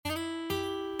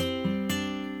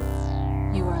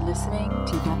listening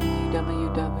to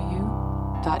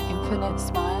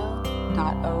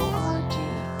www.infinitesmile.org.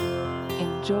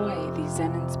 Enjoy these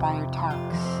Zen-inspired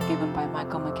talks given by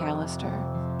Michael McAllister.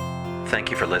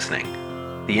 Thank you for listening.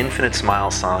 The Infinite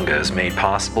Smile Sangha is made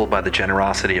possible by the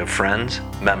generosity of friends,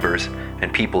 members,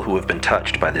 and people who have been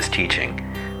touched by this teaching.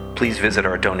 Please visit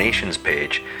our donations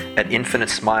page at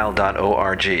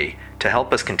infinitesmile.org to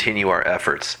help us continue our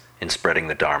efforts in spreading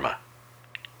the Dharma.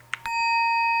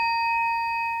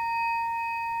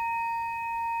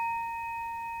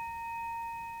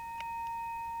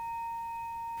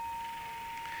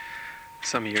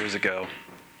 Some years ago,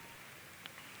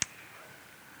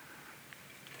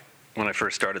 when I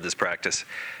first started this practice,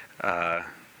 I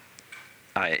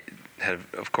had,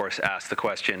 of course, asked the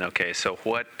question, okay, so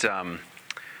what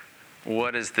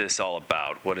is this all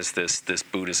about? What is this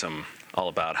Buddhism all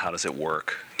about? How does it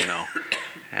work?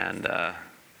 And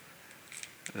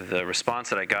the response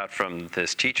that I got from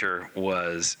this teacher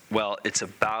was, well, it's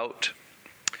about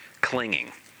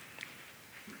clinging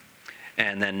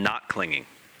and then not clinging.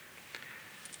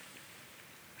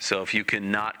 So if you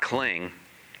cannot cling,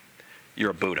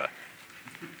 you're a Buddha.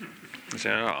 I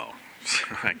said, oh,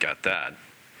 I got that.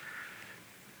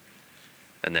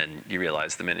 And then you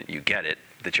realize the minute you get it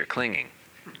that you're clinging.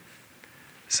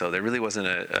 So there really wasn't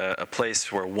a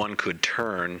place where one could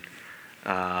turn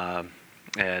and,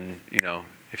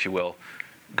 if you will,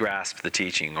 grasp the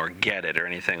teaching or get it or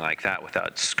anything like that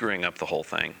without screwing up the whole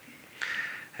thing.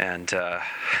 And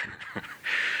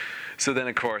so then,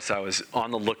 of course, I was on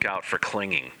the lookout for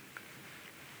clinging.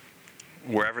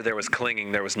 Wherever there was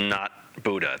clinging, there was not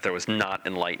Buddha, there was not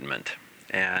enlightenment.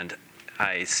 And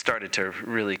I started to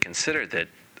really consider that,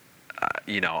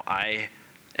 I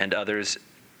and others,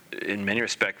 in many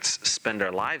respects, spend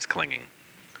our lives clinging.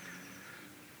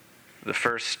 The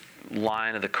first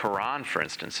line of the Quran, for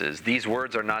instance, is, these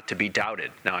words are not to be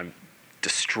doubted. Now, I'm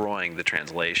destroying the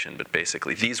translation, but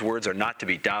basically, these words are not to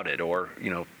be doubted, or,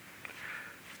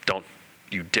 don't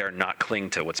you dare not cling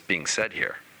to what's being said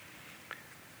here.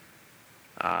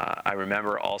 I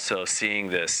remember also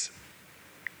seeing this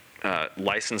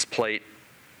license plate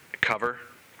cover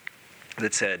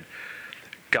that said,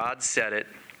 God said it,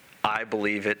 I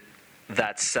believe it,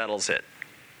 that settles it.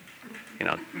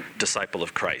 Disciple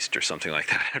of Christ or something like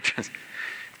that.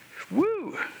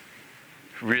 Woo!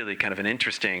 Really kind of an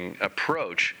interesting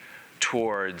approach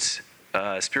towards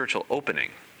spiritual opening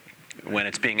when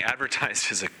it's being advertised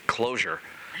as a closure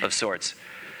of sorts.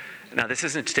 Now, this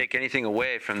isn't to take anything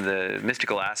away from the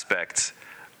mystical aspects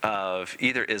of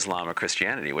either Islam or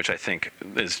Christianity, which I think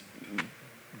is,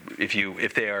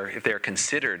 if they are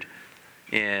considered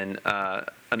in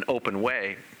an open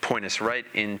way, point us right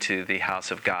into the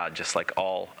house of God, just like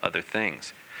all other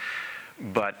things.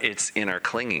 But it's in our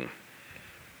clinging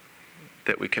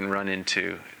that we can run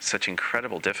into such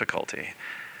incredible difficulty.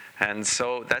 And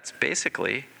so that's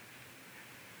basically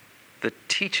the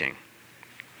teaching.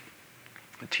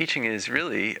 The teaching is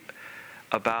really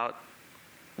about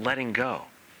letting go.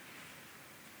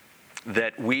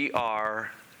 That we are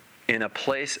in a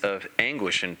place of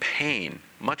anguish and pain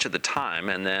much of the time,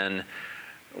 and then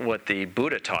what the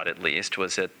Buddha taught, at least,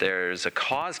 was that there's a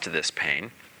cause to this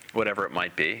pain, whatever it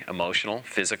might be, emotional,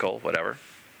 physical, whatever,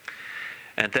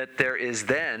 and that there is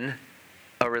then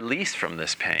a release from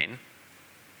this pain,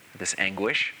 this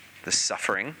anguish, this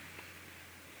suffering,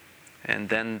 and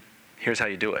then here's how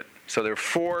you do it. So there are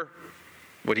four,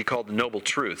 what he called the noble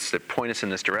truths, that point us in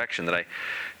this direction that I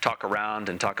talk around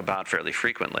and talk about fairly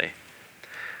frequently.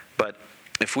 But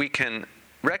if we can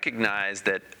recognize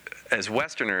that as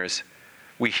Westerners,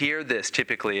 we hear this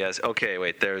typically as, okay,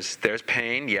 wait, there's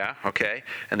pain, yeah, okay,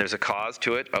 and there's a cause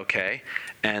to it, okay,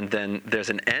 and then there's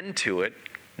an end to it,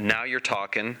 now you're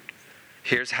talking,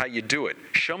 here's how you do it.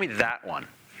 Show me that one.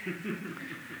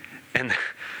 And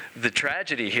the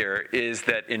tragedy here is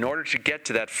that in order to get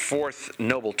to that fourth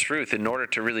noble truth, in order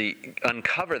to really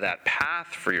uncover that path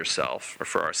for yourself or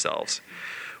for ourselves,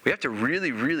 we have to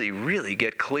really, really, really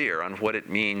get clear on what it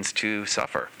means to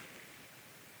suffer.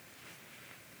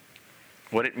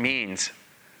 What it means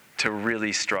to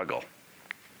really struggle.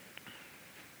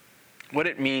 What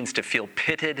it means to feel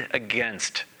pitted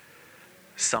against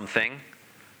something,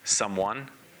 someone,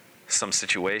 some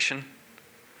situation,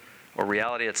 or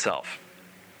reality itself.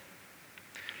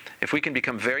 If we can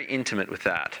become very intimate with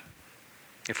that,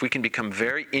 if we can become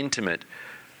very intimate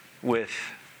with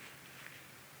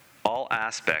all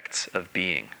aspects of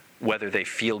being, whether they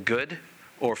feel good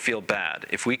or feel bad,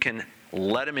 if we can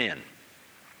let them in,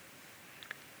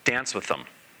 dance with them,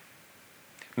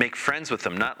 make friends with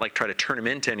them, not like try to turn them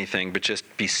into anything, but just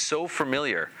be so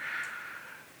familiar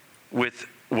with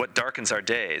what darkens our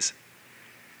days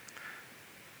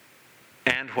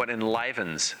and what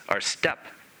enlivens our step.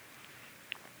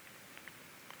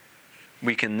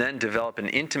 We can then develop an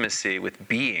intimacy with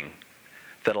being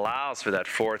that allows for that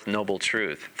fourth noble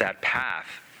truth, that path,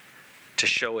 to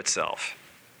show itself.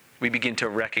 We begin to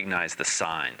recognize the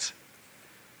signs.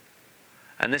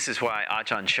 And this is why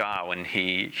Ajahn Chah, when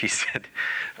he said,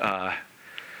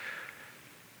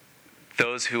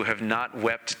 those who have not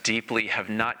wept deeply have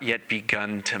not yet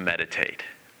begun to meditate.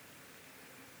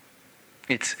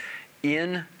 It's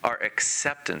in our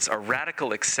acceptance, our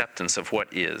radical acceptance of what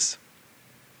is,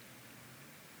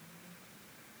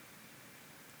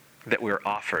 that we're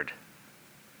offered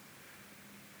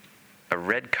a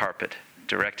red carpet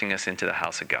directing us into the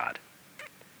house of God.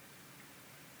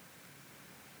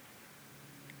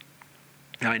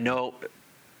 Now, I know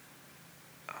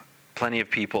plenty of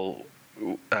people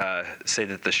say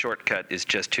that the shortcut is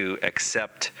just to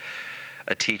accept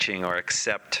a teaching or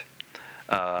accept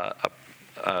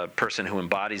a person who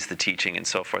embodies the teaching and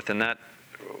so forth, and that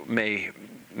may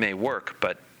work,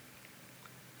 but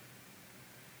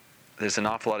there's an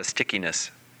awful lot of stickiness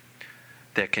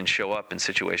that can show up in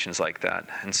situations like that.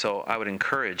 And so I would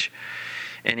encourage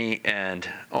any and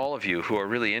all of you who are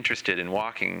really interested in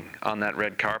walking on that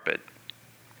red carpet,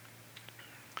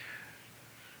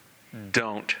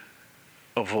 don't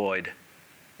avoid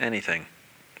anything.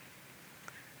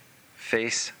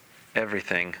 Face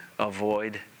everything.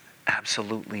 Avoid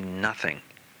absolutely nothing.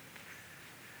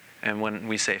 And when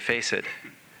we say face it,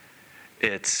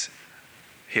 it's,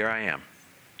 here I am.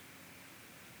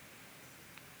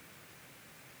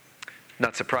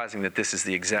 Not surprising that this is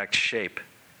the exact shape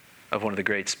of one of the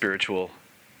great spiritual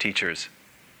teachers.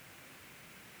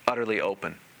 Utterly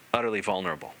open, utterly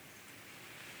vulnerable.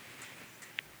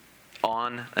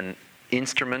 On an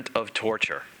instrument of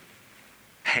torture.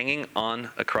 Hanging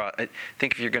on a cross. I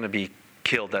think if you're going to be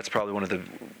killed, that's probably one of the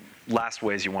last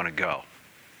ways you want to go.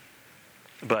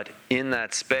 But in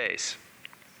that space,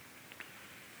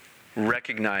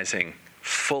 recognizing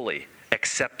fully,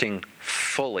 accepting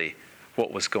fully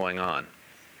what was going on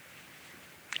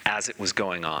as it was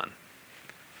going on.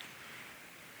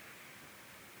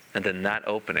 And then that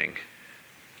opening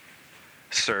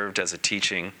served as a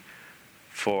teaching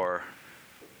for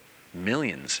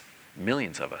millions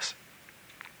of us.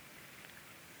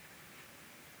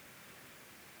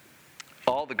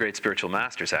 All the great spiritual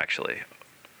masters, actually,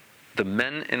 the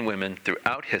men and women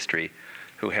throughout history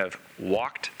who have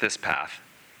walked this path,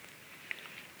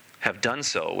 have done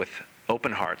so with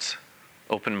open hearts,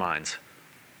 open minds,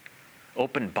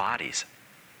 open bodies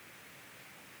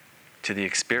to the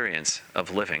experience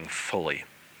of living fully.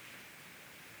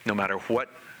 No matter what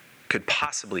could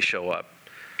possibly show up,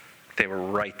 they were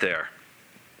right there.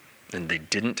 And they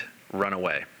didn't run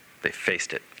away. They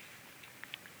faced it.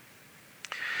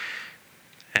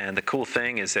 And the cool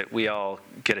thing is that we all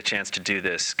get a chance to do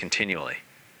this continually.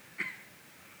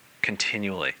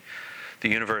 Continually. The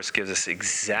universe gives us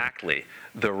exactly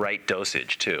the right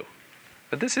dosage, too.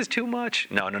 But this is too much.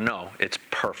 No. It's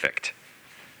perfect.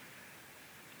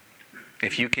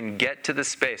 If you can get to the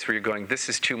space where you're going, this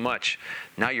is too much,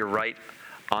 now you're right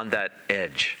on that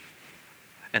edge.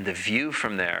 And the view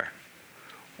from there,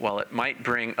 while it might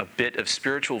bring a bit of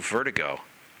spiritual vertigo,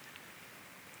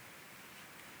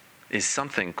 is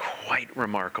something quite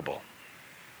remarkable.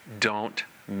 Don't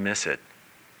miss it.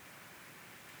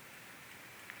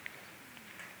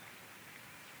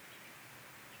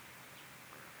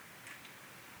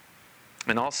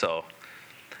 And also,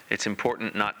 it's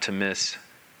important not to miss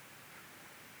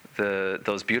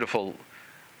those beautiful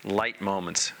light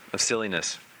moments of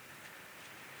silliness.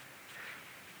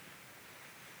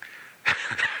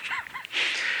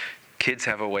 Kids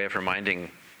have a way of reminding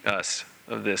us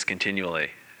of this continually,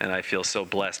 and I feel so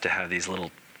blessed to have these little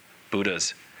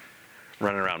Buddhas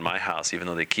running around my house, even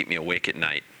though they keep me awake at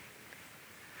night.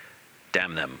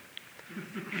 Damn them.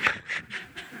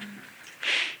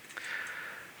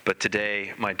 But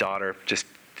today, my daughter just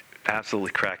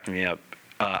absolutely cracked me up.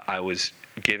 I was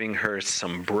giving her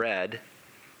some bread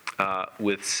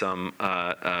with some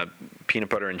peanut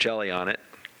butter and jelly on it,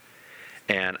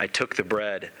 and I took the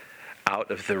bread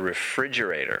out of the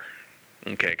refrigerator,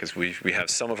 okay, because we have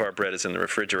some of our bread is in the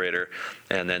refrigerator,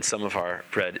 and then some of our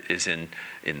bread is in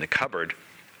the cupboard,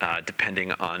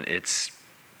 depending on its,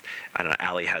 I don't know,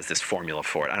 Allie has this formula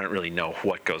for it. I don't really know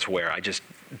what goes where. I just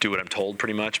do what I'm told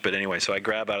pretty much. But anyway, so I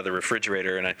grab out of the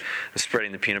refrigerator and I'm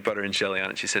spreading the peanut butter and jelly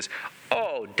on it. She says,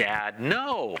 "Oh, Dad,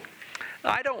 no.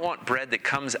 I don't want bread that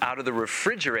comes out of the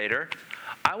refrigerator.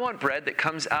 I want bread that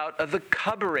comes out of the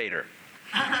cubberator."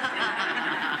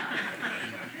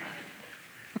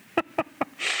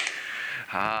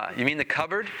 You mean the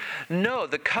cupboard? No,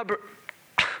 the cupboard.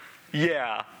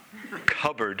 Yeah,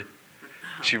 cupboard.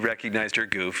 She recognized her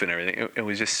goof and everything. It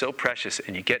was just so precious.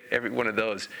 And you get every one of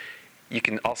those. You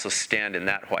can also stand in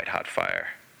that white hot fire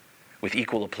with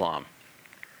equal aplomb.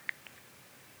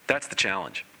 That's the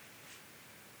challenge.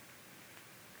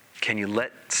 Can you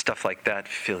let stuff like that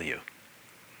fill you?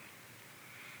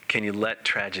 Can you let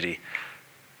tragedy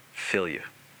fill you?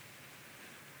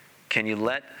 Can you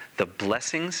let the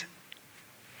blessings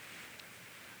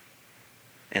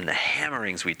and the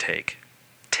hammerings we take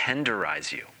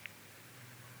tenderize you?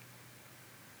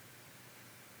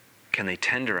 Can they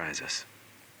tenderize us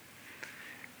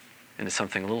into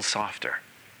something a little softer,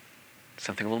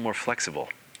 something a little more flexible,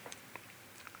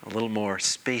 a little more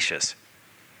spacious?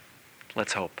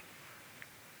 Let's hope.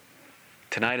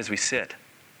 Tonight as we sit,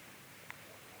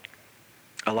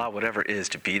 allow whatever is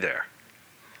to be there.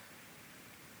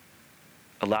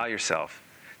 Allow yourself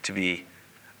to be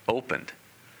opened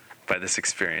by this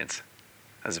experience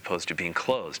as opposed to being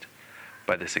closed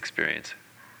by this experience,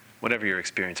 whatever your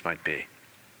experience might be.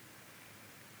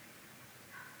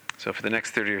 So for the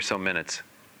next 30 or so minutes,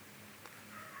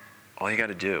 all you got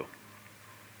to do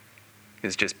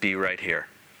is just be right here.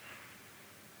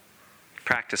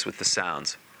 Practice with the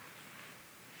sounds.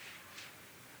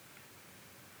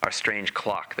 Our strange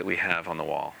clock that we have on the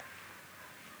wall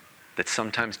that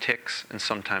sometimes ticks and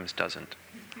sometimes doesn't.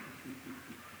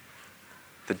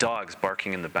 The dogs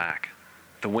barking in the back.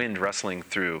 The wind rustling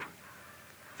through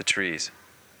the trees.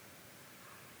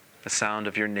 The sound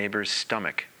of your neighbor's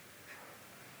stomach,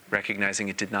 recognizing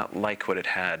it did not like what it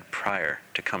had prior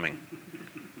to coming.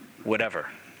 Whatever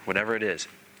it is,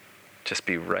 just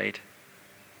be right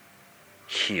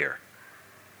here,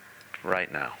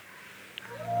 right now.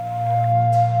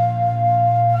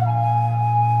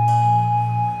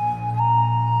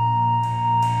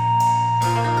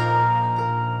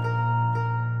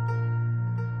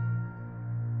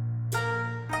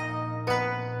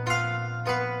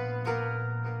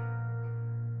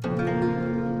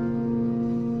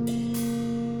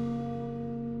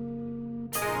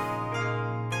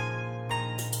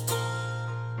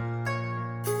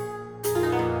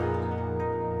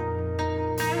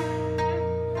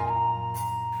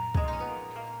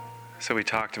 So we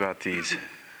talked about these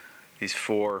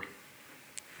four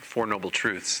noble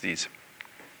truths, these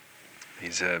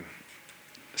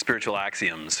spiritual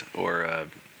axioms or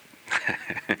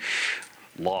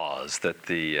laws that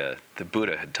the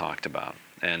Buddha had talked about.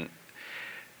 And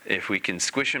if we can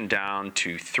squish them down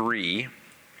to 3,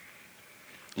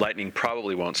 lightning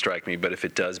probably won't strike me, but if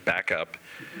it does, back up.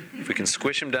 If we can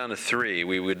squish them down to 3,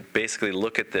 we would basically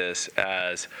look at this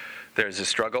as there's a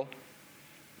struggle,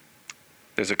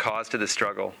 there's a cause to this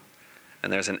struggle,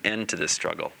 and there's an end to this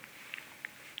struggle.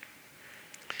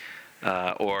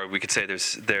 Or we could say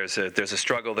there's a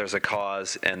struggle, there's a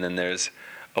cause, and then there's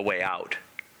a way out.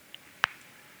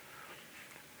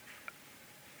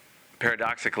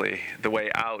 Paradoxically, the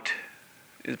way out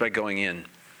is by going in.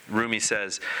 Rumi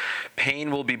says,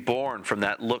 pain will be born from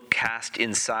that look cast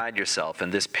inside yourself,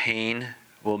 and this pain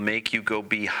will make you go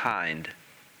behind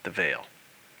the veil.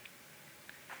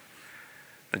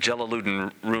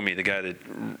 Jalaluddin Rumi, the guy that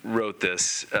wrote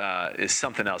this, is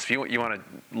something else. If you want to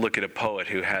look at a poet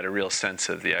who had a real sense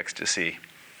of the ecstasy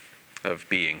of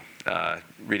being,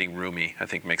 reading Rumi, I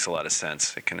think, makes a lot of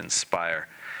sense. It can inspire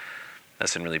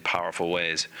us in really powerful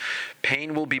ways.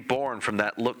 Pain will be born from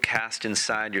that look cast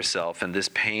inside yourself, and this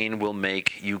pain will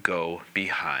make you go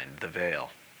behind the veil.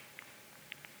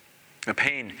 Now,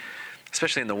 pain,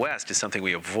 especially in the West, is something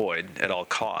we avoid at all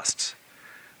costs.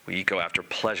 We go after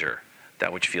pleasure,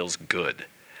 that which feels good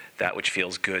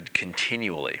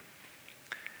continually.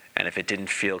 And if it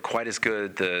didn't feel quite as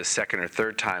good the second or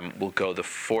third time, we'll go the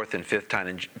fourth and fifth time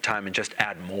and just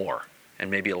add more,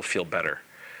 and maybe it'll feel better.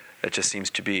 It just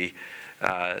seems to be,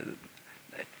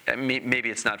 maybe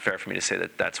it's not fair for me to say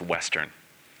that that's Western.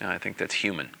 I think that's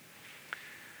human.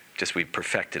 Just we've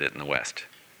perfected it in the West.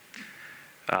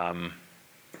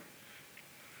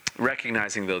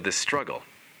 Recognizing, though, this struggle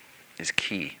is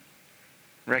key.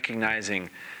 Recognizing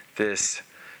this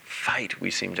fight we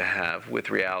seem to have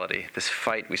with reality, this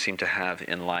fight we seem to have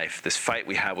in life, this fight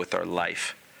we have with our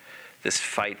life, this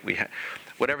fight we have,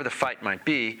 whatever the fight might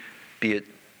be it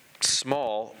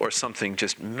small or something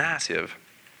just massive,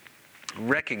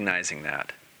 recognizing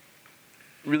that,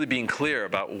 really being clear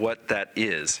about what that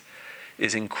is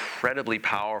incredibly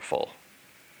powerful.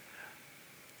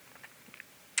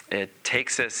 It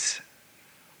takes us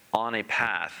on a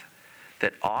path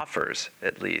that offers,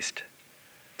 at least,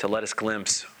 to let us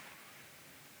glimpse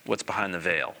what's behind the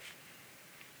veil,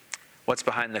 what's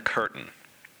behind the curtain.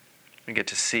 We get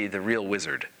to see the real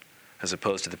wizard, as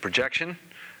opposed to the projection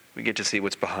We get to see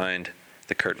what's behind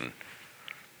the curtain.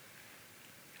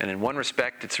 And in one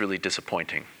respect, it's really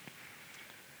disappointing.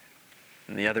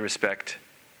 In the other respect,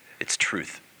 it's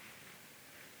truth.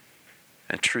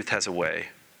 And truth has a way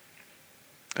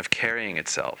of carrying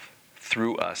itself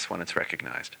through us when it's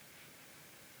recognized.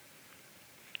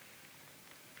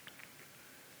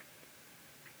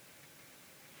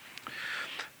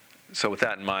 So with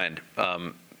that in mind,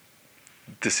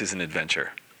 this is an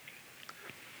adventure.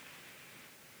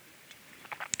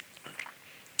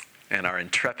 And our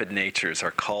intrepid natures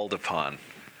are called upon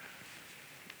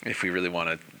if we really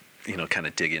want to, kind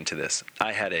of dig into this.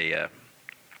 I had a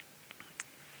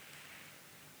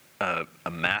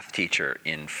math teacher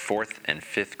in 4th and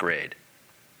 5th grade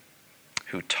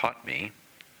who taught me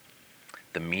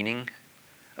the meaning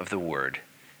of the word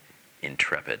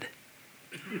intrepid.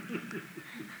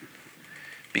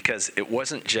 Because it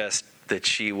wasn't just that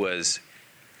she was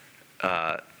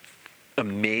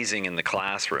amazing in the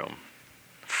classroom,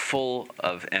 full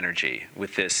of energy,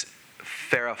 with this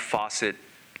Farrah Fawcett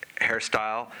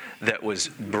hairstyle that was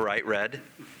bright red.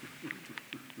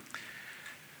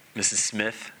 Mrs.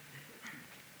 Smith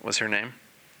was her name.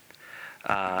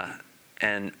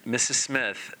 And Mrs.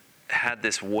 Smith had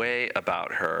this way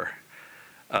about her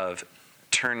of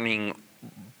turning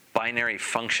binary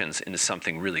functions into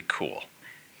something really cool.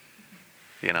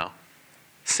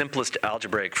 Simplest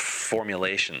algebraic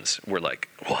formulations were like,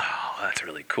 wow, that's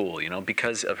really cool,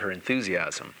 because of her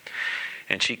enthusiasm.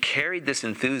 And she carried this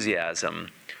enthusiasm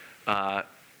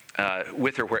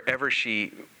with her wherever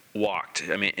she walked.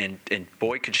 I mean, and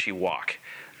boy, could she walk.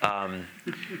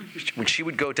 When she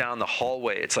would go down the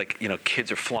hallway, it's like,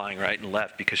 kids are flying right and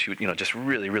left because she would, just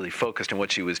really, really focused on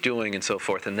what she was doing and so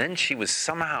forth. And then she was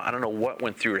somehow, I don't know what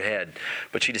went through her head,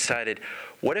 but she decided,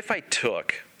 what if I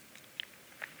took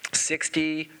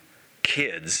 60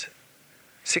 kids,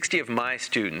 60 of my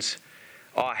students,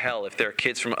 hell, if there are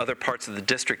kids from other parts of the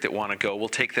district that want to go, we'll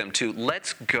take them too.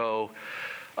 Let's go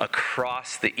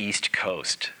across the East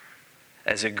Coast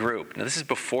as a group. Now, this is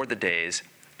before the days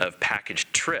of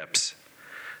packaged trips.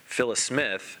 Phyllis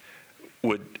Smith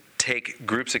would take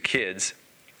groups of kids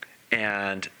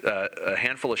and a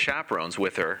handful of chaperones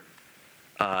with her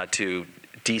to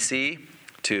D.C.,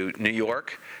 to New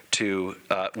York, to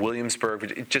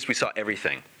Williamsburg. We saw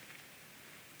everything.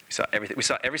 We saw everything. We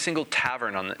saw every single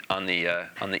tavern on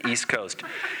the East Coast,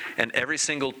 and every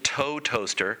single toe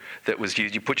toaster that was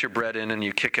used. You put your bread in and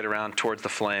you kick it around towards the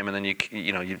flame, and then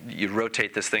you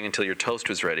rotate this thing until your toast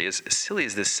was ready. As silly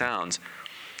as this sounds,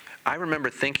 I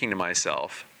remember thinking to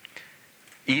myself,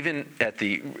 even at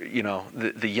the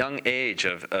young age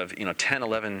of 10,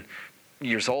 11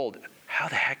 years old, how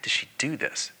the heck does she do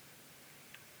this?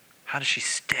 How does she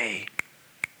stay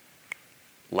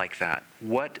like that?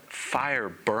 What fire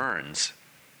burns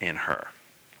in her?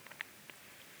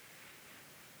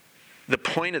 The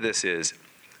point of this is,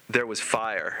 there was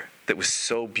fire that was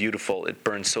so beautiful, it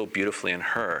burned so beautifully in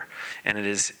her, and it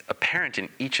is apparent in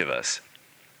each of us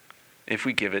if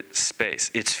we give it space.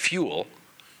 Its fuel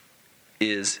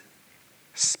is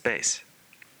space.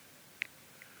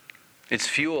 Its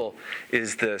fuel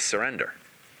is the surrender.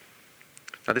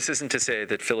 Now, this isn't to say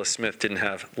that Phyllis Smith didn't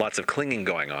have lots of clinging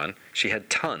going on. She had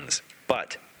tons.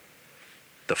 But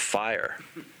the fire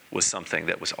was something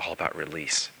that was all about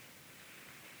release.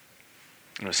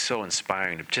 It was so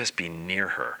inspiring to just be near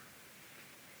her.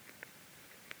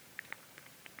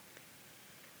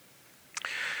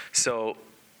 So,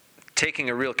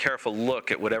 taking a real careful look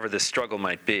at whatever this struggle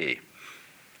might be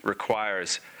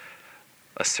requires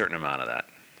a certain amount of that.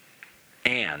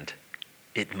 And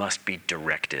it must be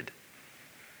directed.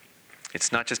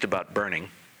 It's not just about burning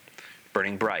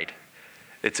bright.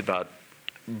 It's about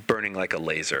burning like a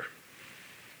laser.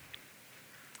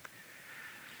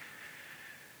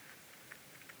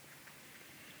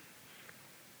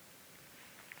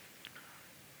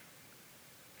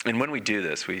 And when we do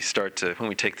this, when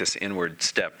we take this inward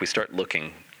step, we start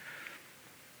looking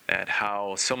at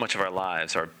how so much of our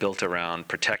lives are built around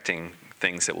protecting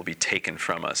things that will be taken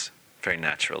from us very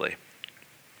naturally.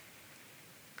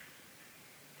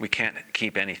 We can't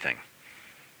keep anything.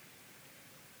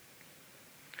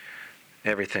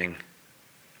 Everything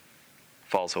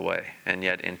falls away. And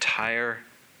yet entire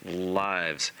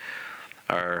lives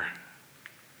are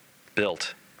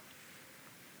built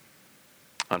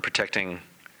on protecting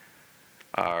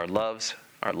our loves,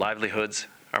 our livelihoods,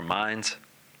 our minds,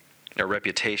 our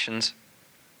reputations,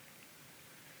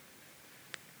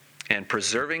 and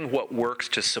preserving what works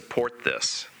to support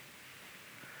this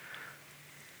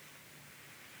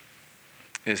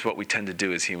is what we tend to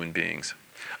do as human beings.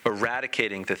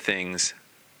 Eradicating the things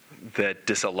that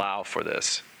disallow for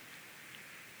this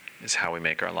is how we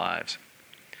make our lives.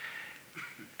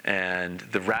 And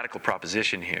the radical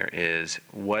proposition here is,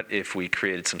 what if we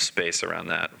created some space around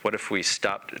that? What if we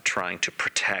stopped trying to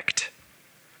protect?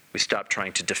 We stopped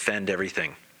trying to defend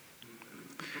everything.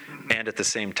 And at the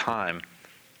same time,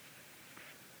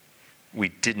 we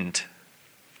didn't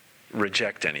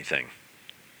reject anything.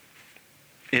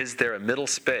 Is there a middle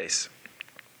space?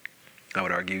 I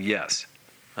would argue yes.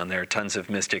 And there are tons of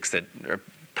mystics that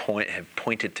have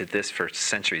pointed to this for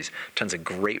centuries. Tons of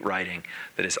great writing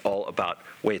that is all about,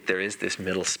 wait, there is this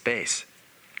middle space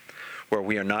where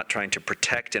we are not trying to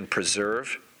protect and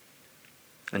preserve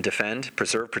and defend,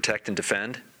 preserve, protect, and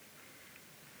defend.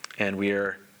 And we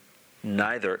are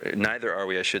neither are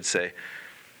we, I should say,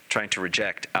 trying to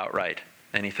reject outright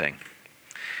anything.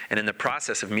 And in the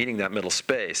process of meeting that middle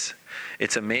space,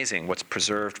 it's amazing what's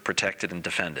preserved, protected, and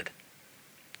defended.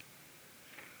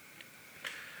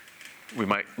 We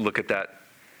might look at that,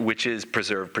 which is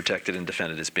preserved, protected, and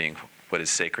defended, as being what is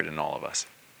sacred in all of us.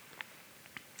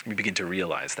 We begin to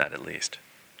realize that, at least.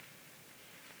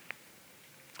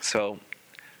 So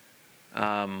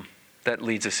that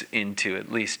leads us into, at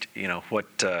least,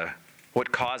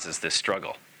 what causes this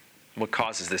struggle? What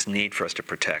causes this need for us to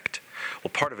protect?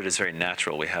 Well, part of it is very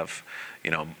natural. We have,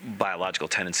 biological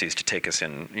tendencies to take us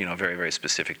in, very, very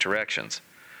specific directions.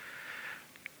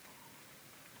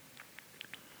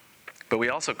 But we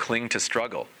also cling to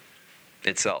struggle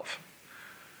itself.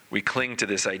 We cling to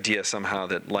this idea somehow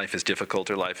that life is difficult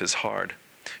or life is hard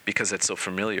because it's so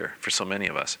familiar for so many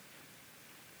of us.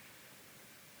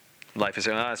 Life is,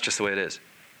 it's just the way it is.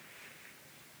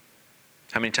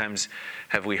 How many times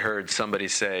have we heard somebody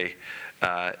say,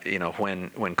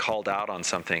 when called out on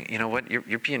something, you know what,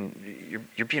 you're being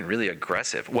really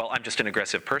aggressive. Well, I'm just an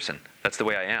aggressive person. That's the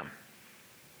way I am.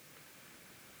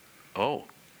 Oh.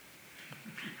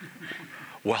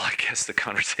 Well, I guess the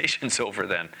conversation's over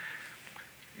then.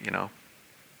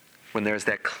 When there's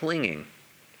that clinging.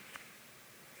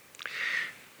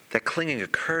 That clinging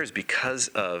occurs because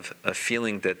of a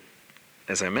feeling that,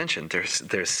 as I mentioned,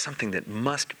 there's something that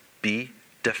must be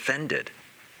defended.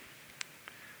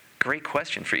 Great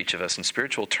question for each of us in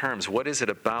spiritual terms. What is it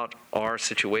about our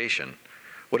situation?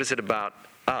 What is it about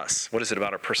us? What is it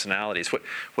about our personalities?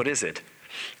 What is it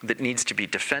that needs to be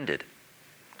defended?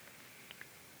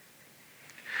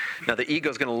 Now, the ego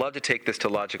is going to love to take this to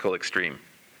logical extreme.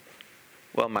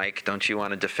 Well, Mike, don't you want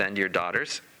to defend your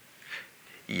daughters?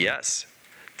 Yes.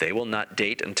 They will not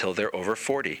date until they're over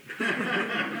 40.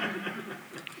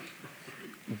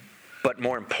 But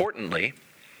more importantly,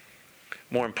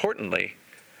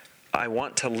 I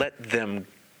want to let them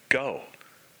go.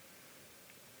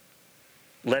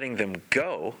 Letting them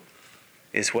go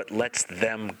is what lets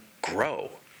them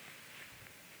grow.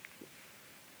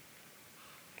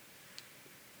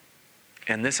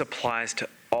 And this applies to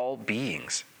all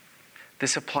beings.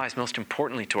 This applies most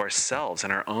importantly to ourselves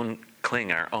and our own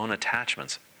cling, our own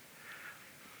attachments.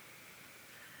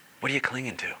 What are you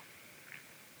clinging to?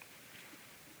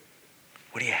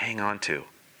 What do you hang on to?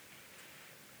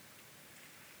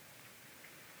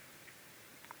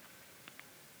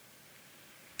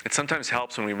 It sometimes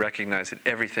helps when we recognize that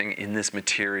everything in this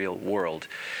material world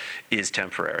is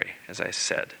temporary, as I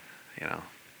said,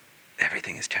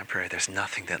 Everything is temporary. There's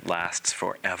nothing that lasts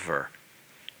forever.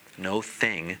 No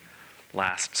thing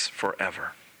lasts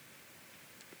forever.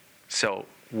 So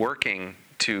working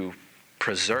to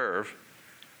preserve,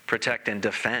 protect, and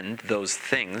defend those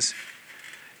things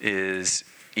is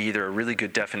either a really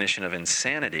good definition of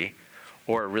insanity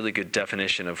or a really good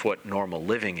definition of what normal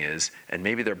living is, and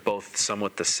maybe they're both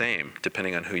somewhat the same,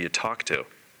 depending on who you talk to.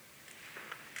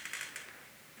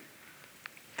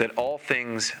 That all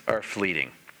things are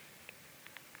fleeting.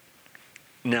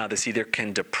 Now, this either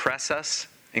can depress us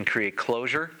and create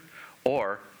closure,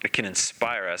 or it can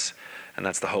inspire us, and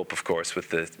that's the hope, of course, with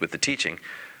the teaching,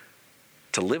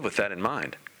 to live with that in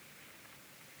mind.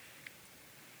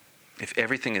 If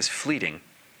everything is fleeting,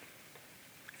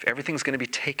 if everything's going to be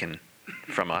taken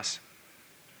from us,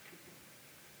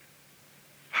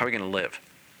 how are we going to live?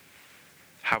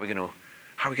 How are we going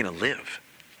to live?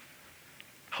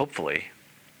 Hopefully,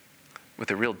 with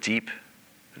a real deep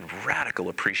and radical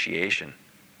appreciation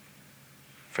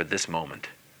for this moment,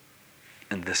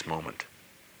 and this moment,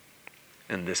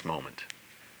 and this moment,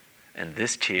 and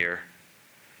this tear,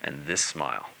 and this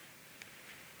smile.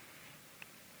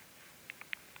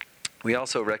 We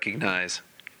also recognize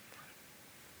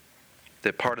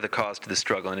that part of the cause to the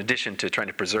struggle, in addition to trying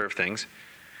to preserve things,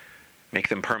 make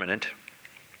them permanent,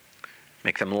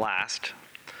 make them last,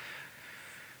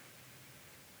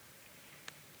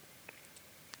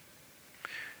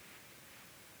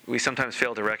 we sometimes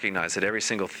fail to recognize that every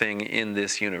single thing in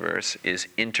this universe is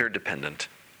interdependent.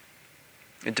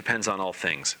 It depends on all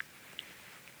things.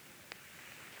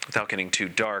 Without getting too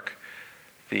dark,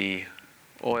 the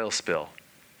oil spill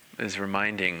is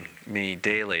reminding me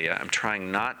daily. I'm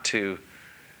trying not to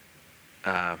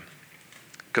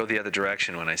go the other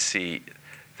direction when I see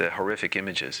the horrific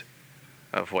images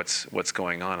of what's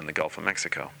going on in the Gulf of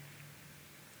Mexico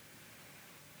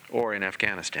or in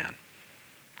Afghanistan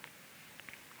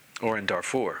or in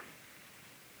Darfur.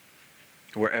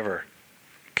 Wherever,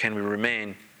 can we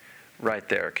remain right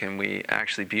there? Can we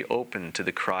actually be open to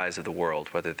the cries of the world,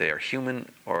 whether they are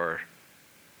human or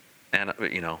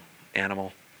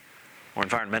animal or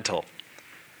environmental?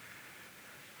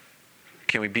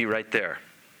 Can we be right there?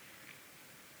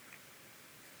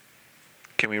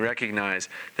 Can we recognize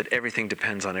that everything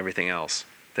depends on everything else,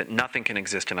 that nothing can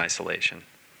exist in isolation,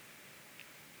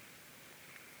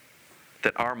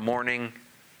 that our morning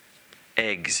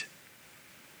eggs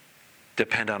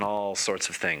depend on all sorts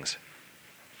of things?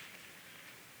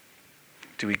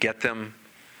 Do we get them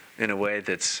in a way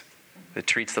that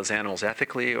treats those animals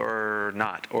ethically or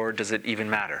not? Or does it even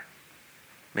matter?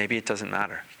 Maybe it doesn't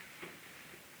matter.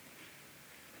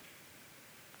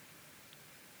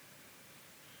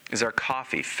 Is our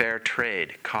coffee fair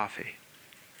trade coffee?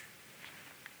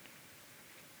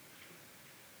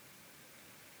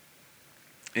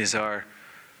 Is our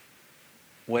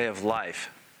way of life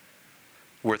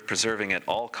worth preserving at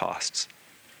all costs?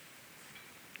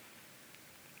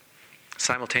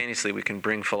 Simultaneously, we can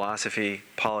bring philosophy,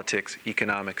 politics,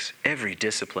 economics, every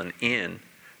discipline in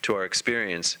to our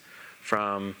experience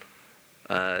from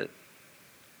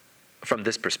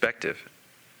this perspective,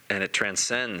 and it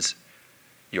transcends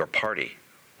your party,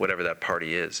 whatever that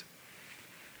party is.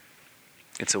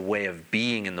 It's a way of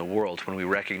being in the world when we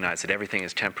recognize that everything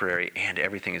is temporary and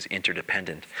everything is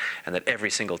interdependent, and that every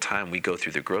single time we go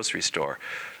through the grocery store,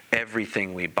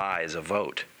 everything we buy is a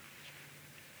vote.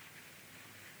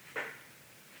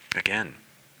 Again,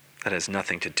 that has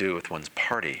nothing to do with one's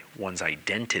party, one's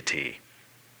identity.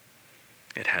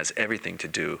 It has everything to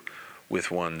do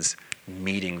with one's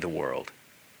meeting the world.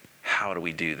 How do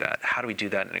we do that? How do we do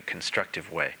that in a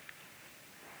constructive way?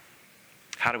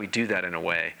 How do we do that in a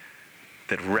way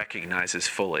that recognizes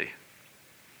fully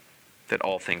that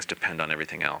all things depend on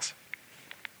everything else?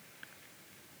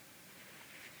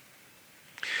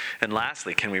 And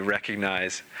lastly, can we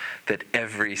recognize that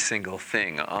every single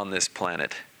thing on this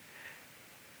planet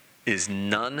is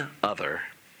none other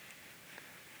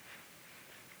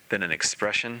than an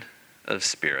expression of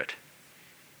spirit?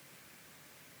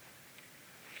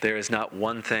 There is not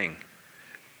one thing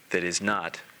that is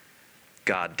not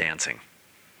God dancing.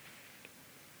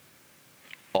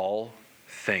 All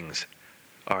things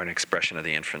are an expression of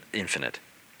the infinite,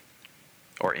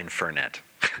 or infernet.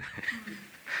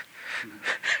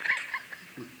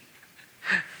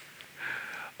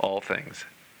 All things.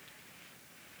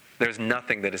 There's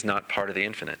nothing that is not part of the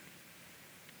infinite.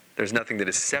 There's nothing that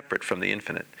is separate from the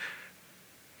infinite.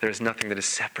 There's nothing that is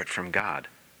separate from God.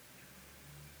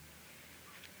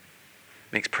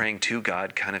 Makes praying to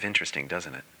God kind of interesting,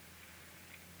 doesn't it?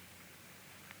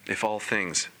 If all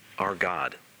things are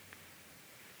God,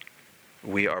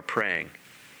 we are praying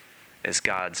as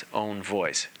God's own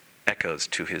voice echoes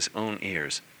to his own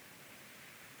ears,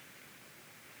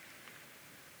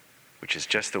 which is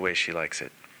just the way she likes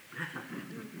it.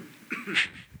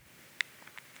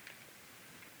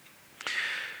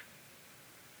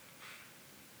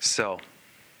 So,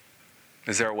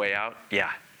 is there a way out?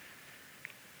 Yeah.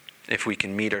 If we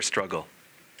can meet our struggle,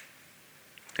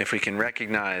 if we can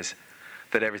recognize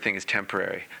that everything is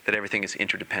temporary, that everything is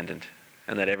interdependent,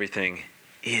 and that everything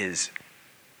is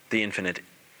the infinite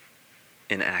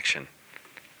in action,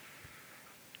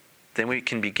 then we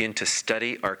can begin to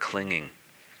study our clinging.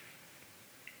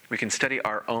 We can study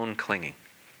our own clinging.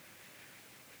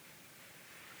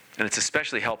 And it's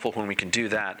especially helpful when we can do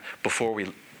that before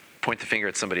we point the finger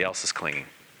at somebody else's clinging.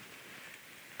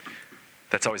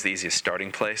 That's always the easiest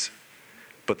starting place.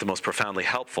 But the most profoundly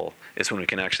helpful is when we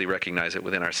can actually recognize it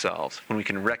within ourselves. When we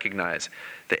can recognize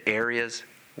the areas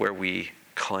where we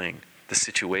cling, the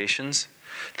situations,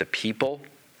 the people,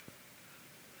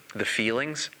 the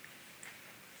feelings.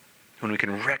 When we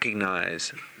can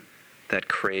recognize that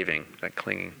craving, that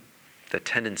clinging, that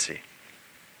tendency.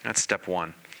 That's step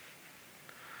one.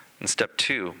 And step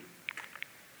two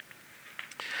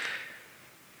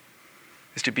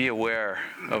is to be aware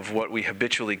of what we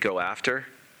habitually go after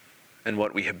and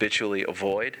what we habitually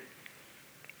avoid,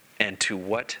 and to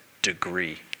what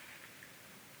degree.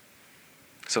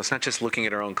 So it's not just looking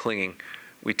at our own clinging.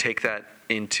 We take that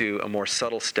into a more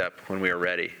subtle step when we are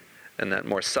ready. and that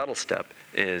more subtle step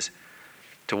is,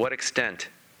 to what extent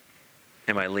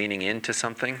am I leaning into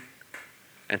something?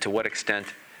 And to what extent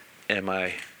am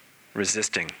I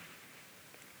resisting?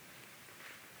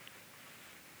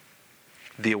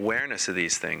 The awareness of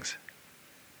these things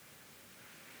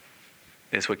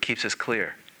is what keeps us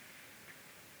clear.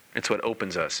 It's what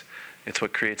opens us. It's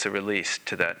what creates a release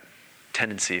to that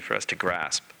tendency for us to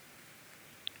grasp.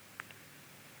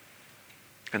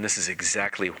 And this is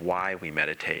exactly why we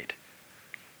meditate.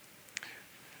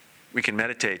 We can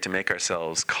meditate to make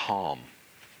ourselves calm.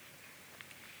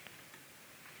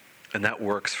 And that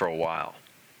works for a while.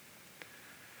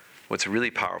 What's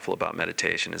really powerful about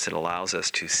meditation is it allows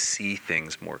us to see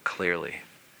things more clearly.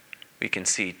 We can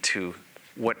see to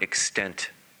what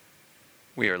extent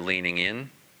we are leaning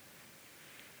in,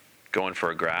 going for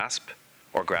a grasp,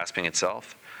 or grasping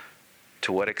itself.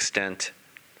 To what extent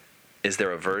is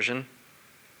there aversion?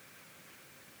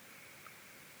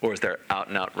 Or is there out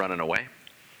and out running away?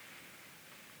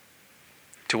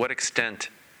 To what extent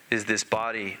is this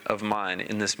body of mine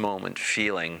in this moment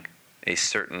feeling a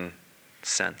certain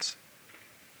sense?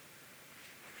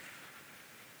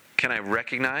 Can I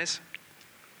recognize?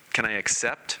 Can I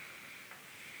accept?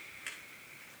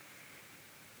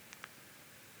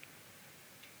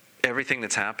 Everything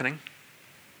that's happening?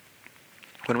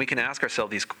 When we can ask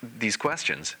ourselves these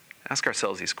questions,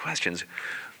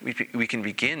 we can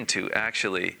begin to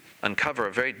actually uncover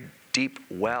a very deep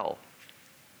well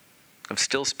of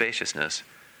still spaciousness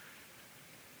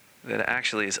that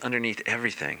actually is underneath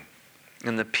everything.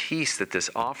 And the peace that this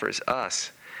offers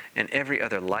us and every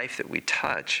other life that we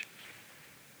touch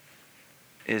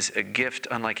is a gift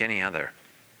unlike any other.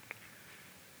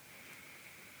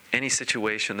 Any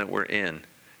situation that we're in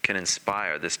can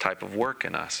inspire this type of work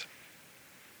in us.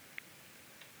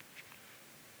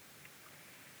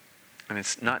 And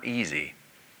it's not easy.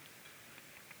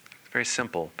 It's very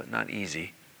simple, but not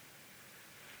easy.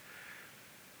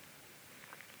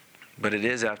 But it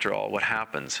is, after all, what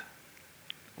happens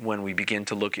when we begin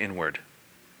to look inward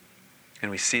and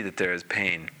we see that there is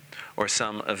pain, or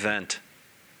some event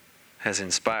has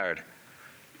inspired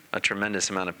a tremendous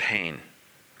amount of pain,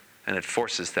 and it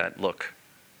forces that look.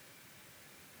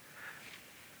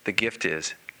 The gift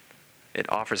is, it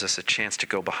offers us a chance to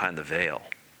go behind the veil.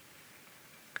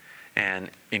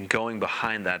 And in going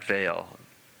behind that veil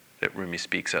that Rumi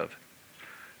speaks of,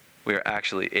 we are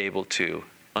actually able to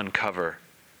uncover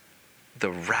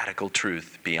the radical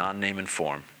truth beyond name and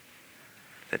form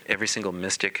that every single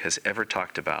mystic has ever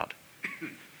talked about.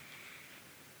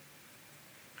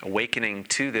 Awakening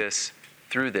to this,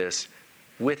 through this,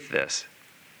 with this,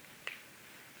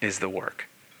 is the work.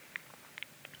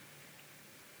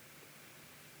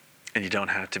 And you don't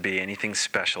have to be anything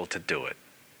special to do it.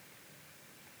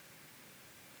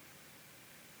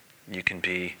 You can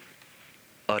be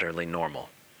utterly normal.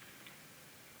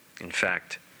 In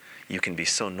fact, you can be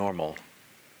so normal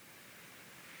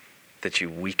that you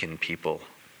weaken people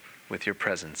with your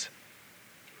presence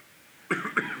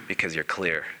because you're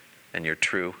clear and you're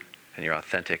true and you're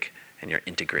authentic and you're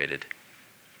integrated.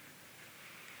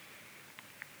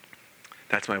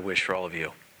 That's my wish for all of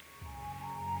you.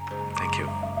 Thank you.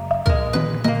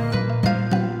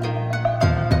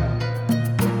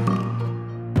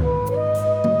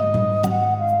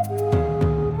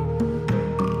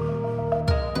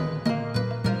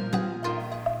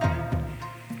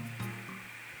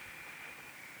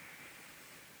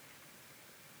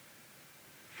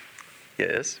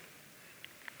 Yes?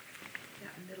 That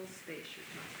middle space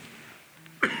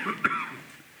you're talking about.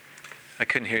 I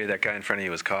couldn't hear you. That guy in front of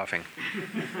you was coughing.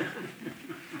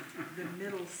 The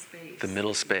middle space. The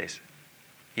middle space.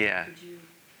 Yeah. Could you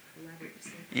elaborate just a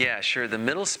second? Yeah, sure. The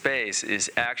middle space is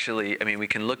actually, we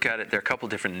can look at it, there are a couple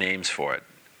different names for it.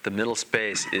 The middle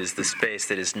space is the space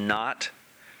that is not,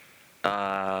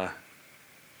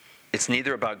 it's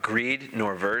neither about greed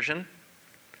nor aversion.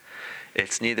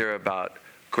 It's neither about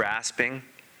grasping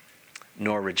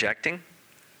nor rejecting,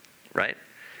 right?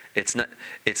 It's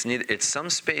some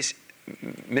space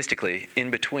mystically in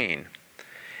between,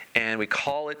 and we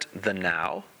call it the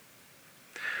now.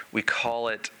 We call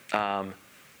it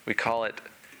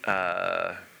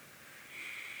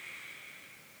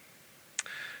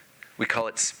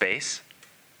space.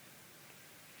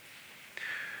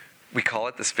 We call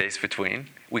it the space between.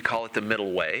 We call it the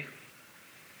middle way.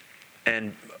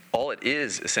 And all it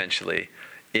is essentially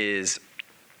is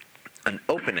an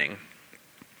opening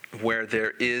where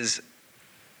there is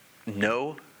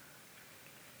no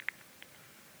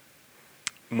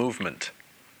movement.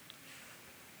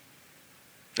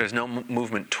 There's no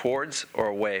movement towards or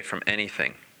away from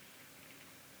anything.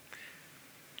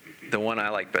 the one I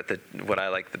like, but what I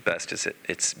like the best is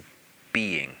it's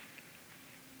being,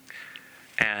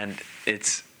 and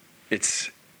it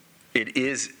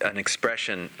is an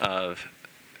expression of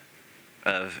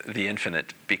the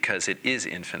infinite because it is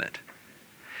infinite,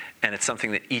 and it's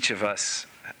something that each of us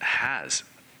has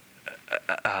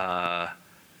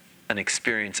an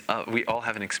experience of. We all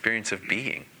have an experience of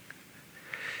being.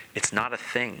 It's not a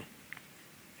thing.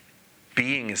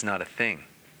 Being is not a thing.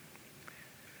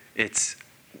 It's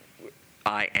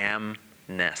I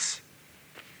amness.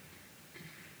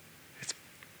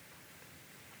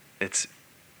 It's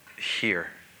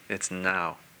here. It's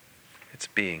now. It's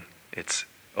being. It's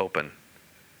open.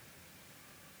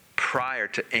 Prior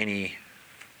to any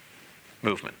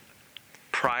movement,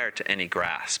 prior to any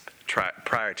grasp,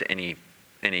 prior to any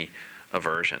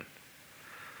aversion.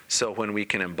 So when we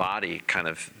can embody kind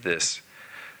of this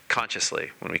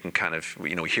consciously, when we can kind of,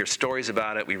 we hear stories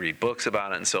about it, we read books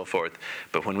about it and so forth,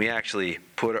 but when we actually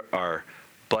put our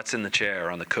butts in the chair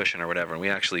or on the cushion or whatever, and we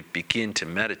actually begin to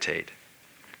meditate,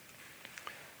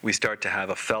 we start to have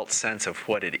a felt sense of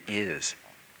what it is.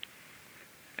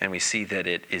 And we see that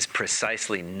it is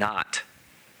precisely not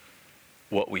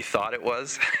what we thought it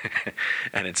was,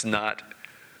 and it's not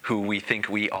who we think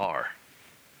we are.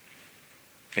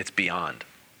 It's beyond.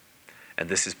 And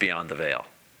this is beyond the veil.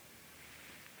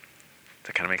 Does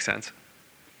that kind of make sense?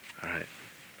 All right.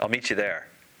 I'll meet you there.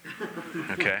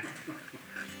 Okay?